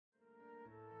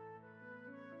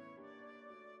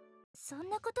そん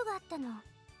なことがあったの。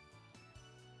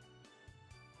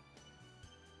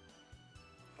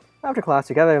 After class,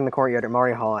 we gathered in the courtyard at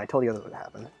Mari Hall, and I told the others what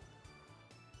happened.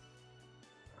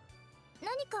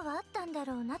 何かはあったんだ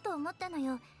ろうなと思ったの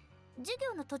よ。授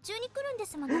業の途中に来るんで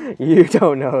すもの。You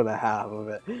don't know the half of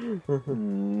it.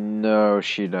 No,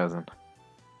 she doesn't.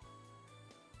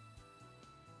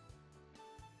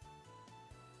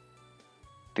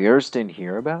 The others didn't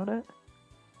hear about it?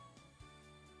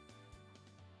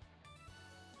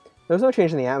 There was no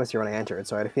change in the atmosphere when I entered,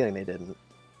 so I had a feeling they didn't.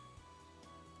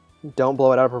 Don't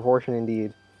blow it out of proportion,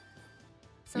 indeed.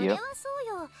 それはそ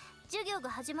うよ。授業が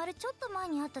始まるちょっと前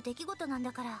にあった出来事なん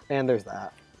だから。 And there's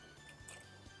that.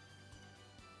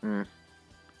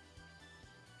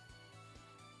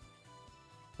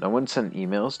 No one sent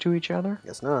emails to each other?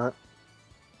 Guess not.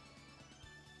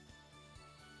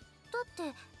 だっ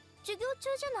て授業中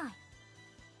じ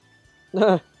ゃ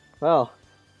ない。 Well,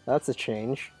 that's a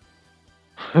change.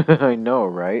 I know,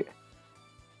 right?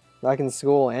 Back in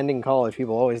school and in college,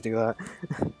 people always do that.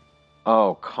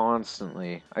 Oh,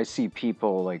 constantly. I see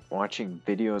people, like, watching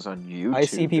videos on YouTube. I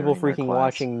see people during their freaking class.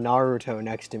 watching Naruto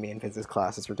next to me in physics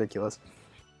class. It's ridiculous.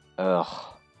 Ugh.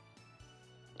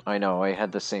 I know, I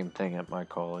had the same thing at my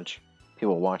college.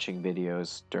 People watching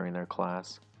videos during their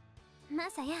class.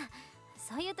 まさや、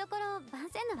そういうところ番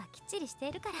宣のはきっちりして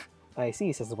いるから。 I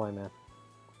see, says the blind man.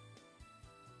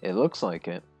 It looks like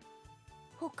it.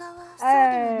 他はそうでは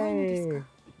ないのですか。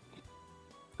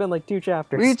 It's been like 2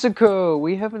 chapters. Ritsuko,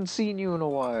 we haven't seen you in a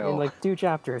In while. like 2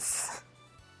 chapters.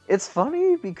 It's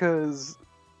funny because,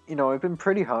 you know, I've been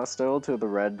pretty hostile to the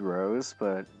Red Rose,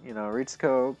 but, you know,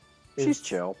 Ritsuko, she's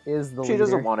chill. Is the She leader.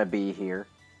 doesn't want to be here,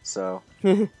 so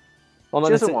Well, she not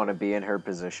doesn't want to be in her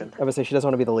position. I would say she doesn't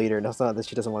want to be the leader. That's not that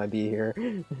she doesn't want to be here.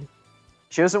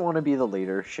 She doesn't want to be the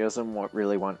leader. She doesn't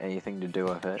really want anything to do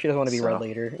with it. She doesn't want to be so. red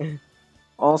leader.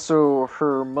 Also,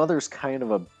 her mother's kind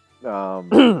of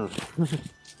a...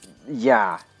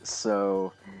 yeah,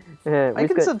 so... I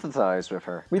can sympathize with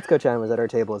her. Ritsuko-chan was at our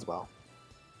table as well.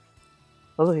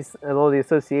 Although the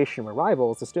association were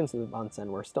rivals, the students of Onsen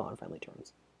were still on friendly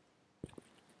terms.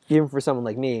 Even for someone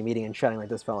like me, meeting and chatting like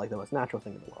this felt like the most natural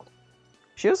thing in the world.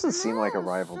 She doesn't seem like a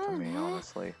rival to me,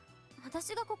 honestly.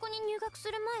 私がここに入学す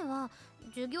る前は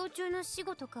授業中の死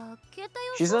後とか携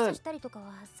帯を She's 操 not... 作したりとかは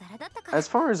ザラだったから。 As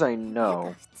far as I know, な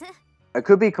んか普通。 I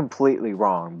could be completely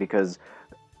wrong, because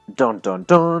dun dun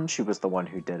dun, she was the one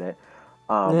who did it.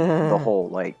 The whole,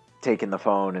 like, taking the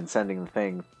phone and sending the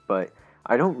thing, but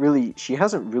I don't really... She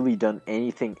hasn't really done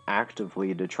anything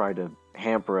actively to try to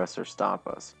hamper us or stop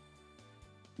us.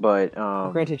 But,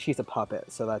 Granted, she's a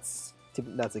puppet, so that's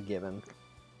a given.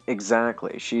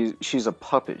 Exactly. She's a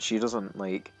puppet. She doesn't,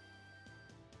 like...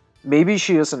 Maybe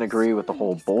she doesn't agree with the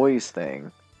whole boys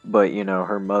thing, but, you know,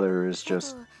 her mother is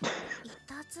just...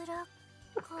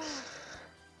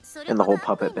 in the whole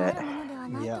puppet bit.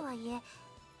 Yeah.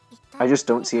 I just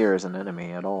don't see her as an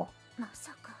enemy at all.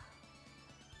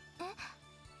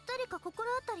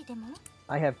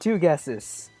 I have 2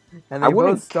 guesses, and I they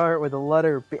wouldn't- both start with the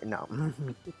letter B. No.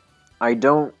 I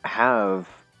don't have,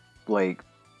 like...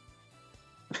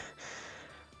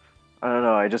 I don't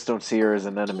know, I just don't see her as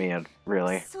an enemy,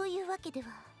 really. そういうわけでは。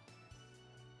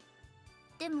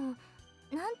でも、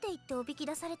なんて言っておびき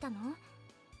出されたの？な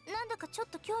んだかちょっ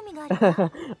と興味がある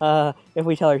わ。If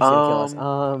we tell her she's gonna kill us.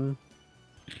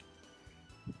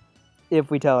 If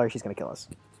we tell her she's gonna kill us.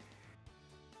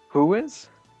 Who is?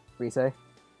 Rise?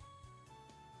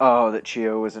 Oh, that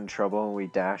Chio was in trouble and we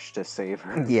dashed to save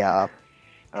her. Yeah.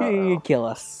 Uh-oh. She'd kill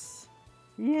us.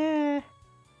 Yeah.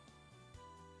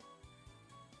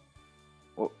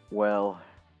 Well...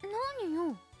 何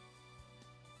よ。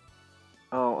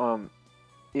 Oh,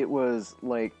 it was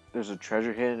like, there's a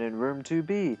treasure hidden in room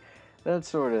 2B. That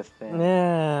sort of thing.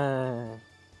 Nah.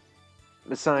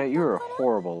 Besides, you're a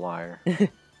horrible liar.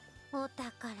 お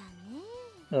宝ね。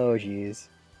 Oh, jeez.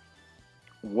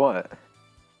 What?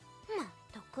 まっ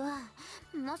たく。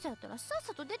まさやったらさっ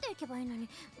さと出ていけばいいのに、う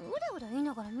だうだ言い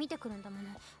ながら見てくるんだもの。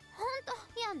ほんと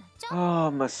嫌になっちゃう。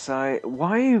 Oh, Masai,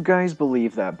 why do you guys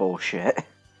believe that bullshit?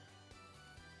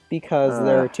 Because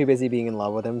they're too busy being in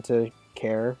love with him to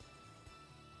care.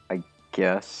 I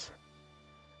guess.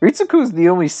 Ritsuko's the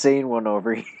only sane one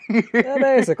over here. Yeah,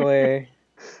 basically.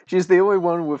 She's the only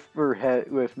one with her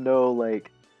head, with no, like...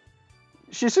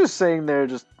 She's just sitting there,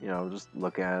 just, you know, just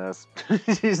looking at us.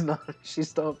 she's not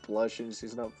blushing,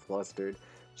 she's not flustered.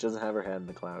 She doesn't have her head in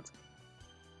the clouds.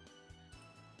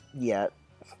 Yet.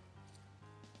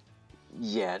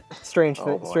 Yet.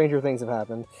 Stranger things have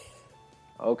happened.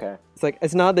 Okay. It's like,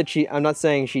 it's not that I'm not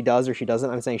saying she does or she doesn't,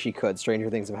 I'm saying she could. Stranger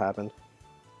things have happened.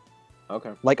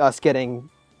 Okay. Like us getting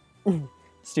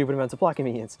Stupid amounts of plot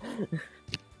convenience.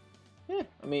 Yeah,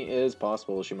 I mean, it is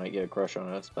possible she might get a crush on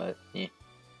us, but yeah.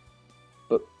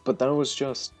 But that was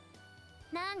just...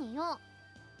 何よ。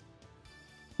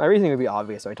 My reasoning would be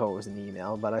obvious, so I told it was in the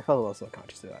email, but I felt a little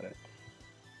self-conscious about it.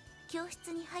 教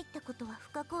室に入ったことは不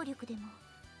可抗力でも、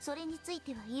それについ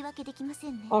ては言い訳できませ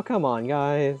んね。 Oh, come on,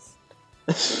 guys.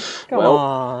 Come Well,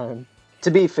 on.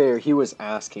 to be fair, he was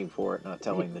asking for it, not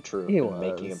telling the truth, He and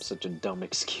making him was. such a dumb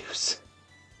excuse.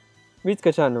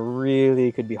 Ritsuka-chan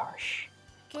really could be harsh.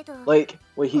 けど、 Like,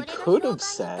 what he これが could 評 have 判に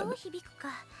said どう響くか。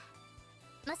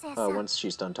マサヤさん、 once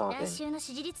she's done 来 talking. 週の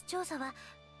支持率調査は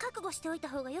覚悟しておいた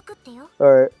方がよくってよ。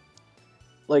 Alright.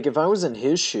 Like, if I was in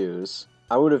his shoes,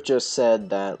 I would have just said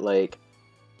that, like,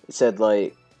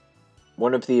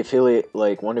 one of your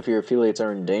affiliates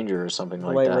are in danger or something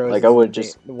like that. Like, I would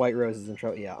just... The White Rose is in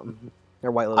trouble, yeah.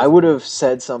 Or White Lily. I would have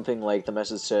said something like the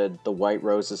message said, the White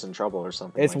Rose is in trouble or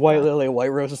something It's like White that. Lily.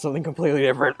 White Rose is something completely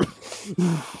different.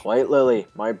 White Lily,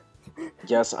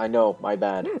 yes, I know, my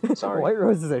bad. Sorry. White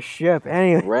Rose is a ship,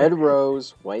 anyway. Red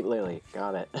Rose, White Lily,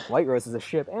 got it. White Rose is a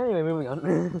ship, anyway, moving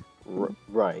on.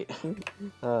 Right.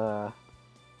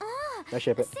 I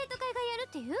ship it. 生徒会がやる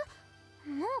っていう？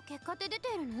もう結果って出て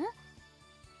るの？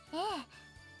ええ、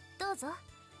どうぞ。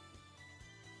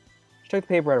 She took the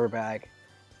paper out of her bag.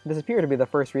 This appeared to be the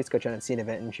first Ritsuko-chan had seen of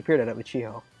it, and she peered at it with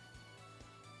Chiho.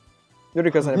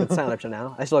 Yuriko-san had been silent up to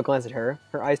now. I still glanced at her.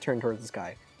 Her eyes turned towards the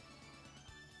sky.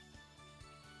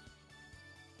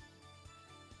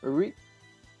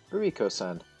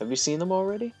 Uriko-san, have you seen them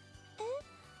already?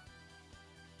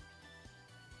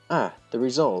 Ah, the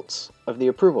results of the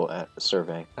approval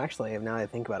survey. Actually, now that I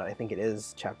think about it, I think it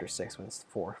is Chapter 6 when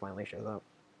 4 finally shows up.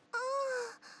 あ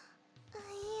あ、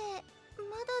いえ、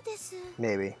まだです。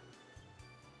 Maybe.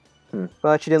 Hmm.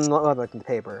 But she didn't look like the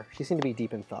paper. She seemed to be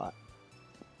deep in thought.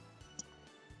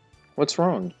 What's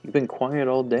wrong? You've been quiet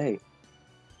all day.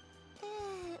 え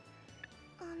え、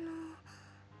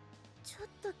ちょっ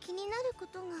と気になるこ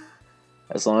とが。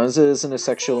 As long as it isn't a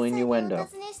sexual 先生にお innuendo.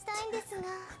 尋ねしたいんですが。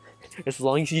 As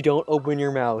long as you don't open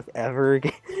your mouth ever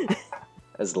again.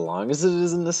 As long as it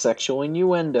isn't a sexual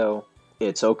innuendo,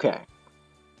 it's okay.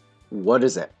 What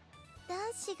is it?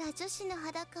 男子が女子の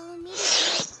裸を見ると、一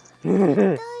体どん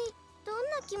な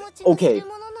気持ちがする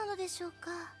ものなのでしょうか。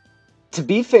 To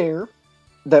be fair,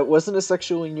 that wasn't a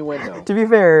sexual innuendo. To be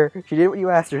fair, she did what you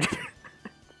asked her to.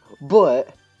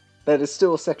 But that is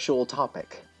still a sexual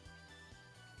topic.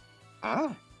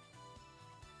 Ah.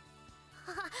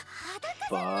 裸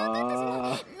じゃなかったじゃ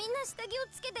ない。みんな下着を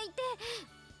つけていて。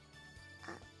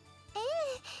あ、ええ、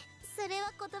それ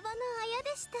は言葉のあや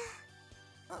でした。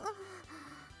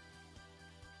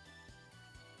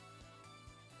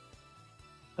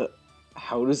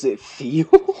How does it feel?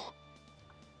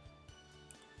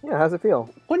 Yeah, how's it feel?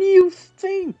 What do you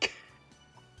think?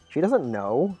 She doesn't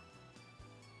know.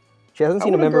 She hasn't How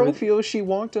seen a would a member girl of the... feel if she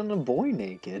walked on a boy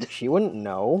naked? She wouldn't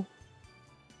know.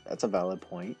 That's a valid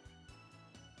point.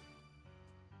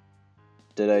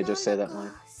 Did I just say that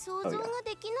line? 想像が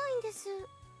できないんです。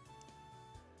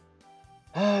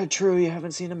 Ah, true, you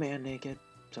haven't seen a man naked,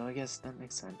 so I guess that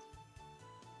makes sense.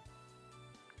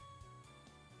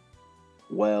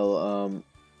 Well,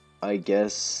 I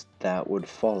guess that would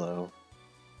follow.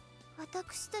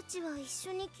 私たちは一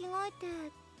緒に着替えて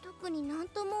特になん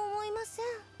とも思いません。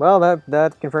 Well,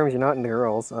 that confirms you're not into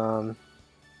girls.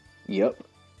 Yep.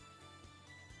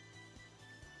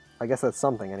 I guess that's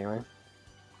something anyway.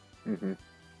 Mm-hmm.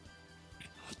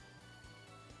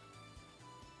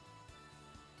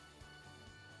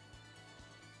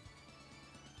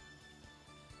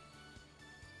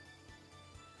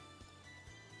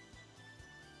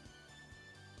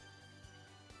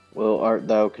 Well, art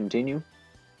thou continue?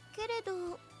 けれ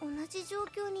ど同じ状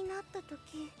況になった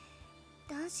時、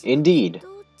男子 Indeed. と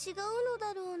違うの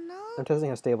だろうな。 I'm testing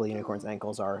how stable unicorns'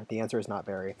 ankles are. The answer is not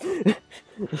very.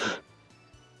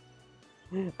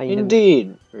 I need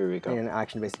Indeed. Here we I need go. an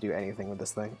action base to do anything with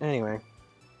this thing. Anyway.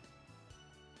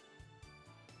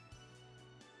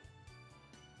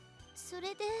 そ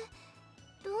れで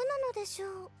どうなのでしょ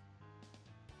う。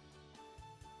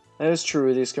 That is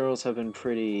true. These girls have been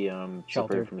pretty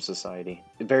Sheltered. separated from society.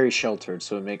 Very sheltered,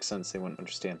 so it makes sense they wouldn't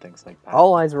understand things like that.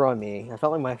 All eyes were on me. I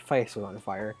felt like my face was on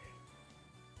fire.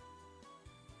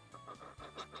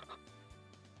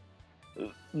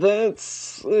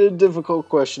 That's a difficult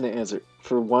question to answer.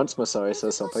 For once, Masai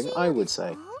says something I would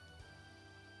say.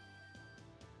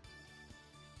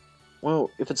 Well,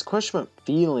 if it's a question about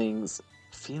feelings,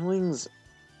 feelings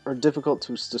are difficult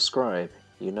to describe,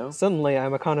 you know? Suddenly,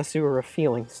 I'm a connoisseur of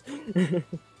feelings.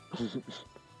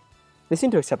 They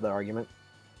seem to accept that argument.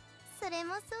 それ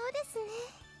もそうですね。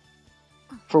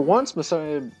For once,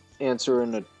 Messiah answer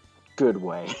in a good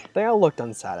way. They all looked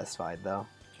unsatisfied, though.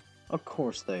 Of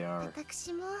course they are.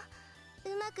 私もう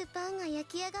まくパンが焼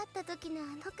き上がった時のあ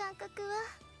の感覚は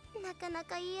なかな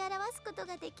か言い表すこと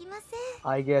ができません。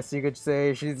 I guess you could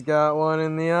say she's got one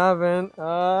in the oven.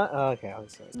 Okay, I'm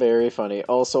sorry. Very funny.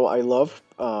 Also, I love,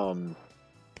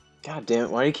 God damn it,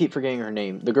 why do you keep forgetting her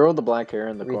name? The girl with the black hair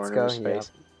in the corner of her Ritsuko,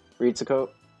 face. Ritsuko.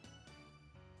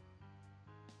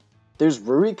 There's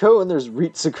Ruriko and there's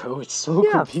Ritsuko. It's so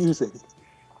Yeah. confusing.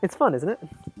 It's fun, isn't it?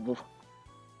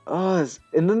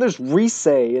 And then there's Rise,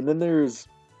 and then there's,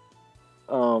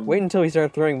 Wait until we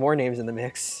start throwing more names in the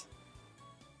mix.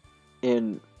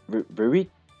 and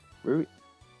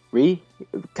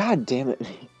God damn it.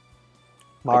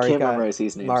 I can't memorize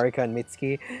these names. Marika and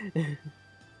Mitsuki.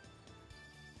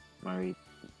 Mari.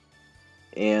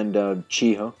 And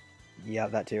Chiho. Yeah,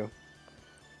 that too.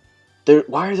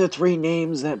 Why are there 3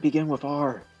 names that begin with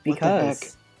R? What the heck?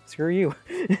 Because screw you.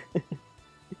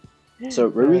 So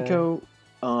Ruriko,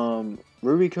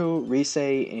 Rise,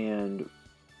 and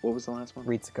what was the last one?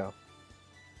 Ritsuko.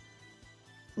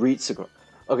 Ritsuko.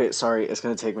 Okay, sorry, it's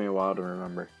gonna take me a while to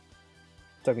remember.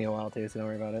 Took me a while too, so don't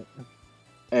worry about it.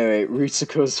 Anyway,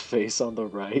 Ritsuko's face on the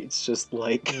right, it's just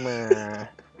like... Meh.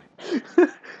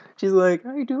 She's like,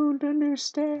 I don't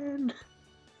understand.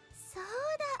 そう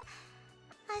だ。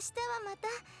明日はまた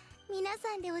皆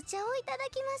さんでお茶をいただ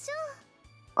きましょ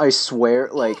う。 I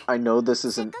swear, like, I know this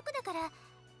せっ isn't... かくだから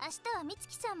明日は美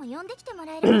月さんも呼んできても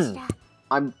らえるかしら。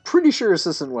 I'm pretty sure this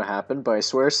isn't what happened, but I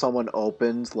swear someone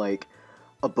opened, like,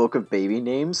 a book of baby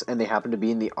names, and they happened to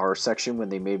be in the R section when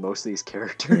they made most of these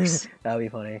characters. That would be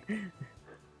funny.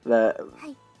 That...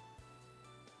 Hi.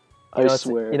 I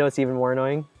swear. You know what's even more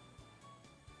annoying?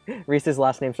 Reese's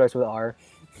last name starts with R.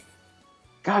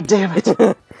 God damn it!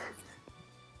 今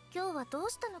日はどう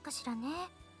したのかしらね、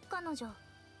彼女。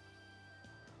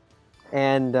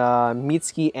 And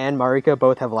Mitsuki and Marika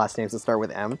both have last names that start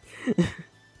with M.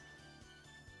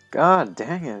 God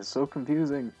dang it, it's so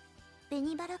confusing.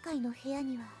 紅バラ会の部屋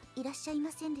にはいらっしゃい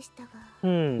ませんでしたが。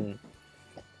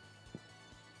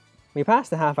 We passed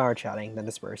the half hour chatting, then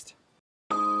dispersed.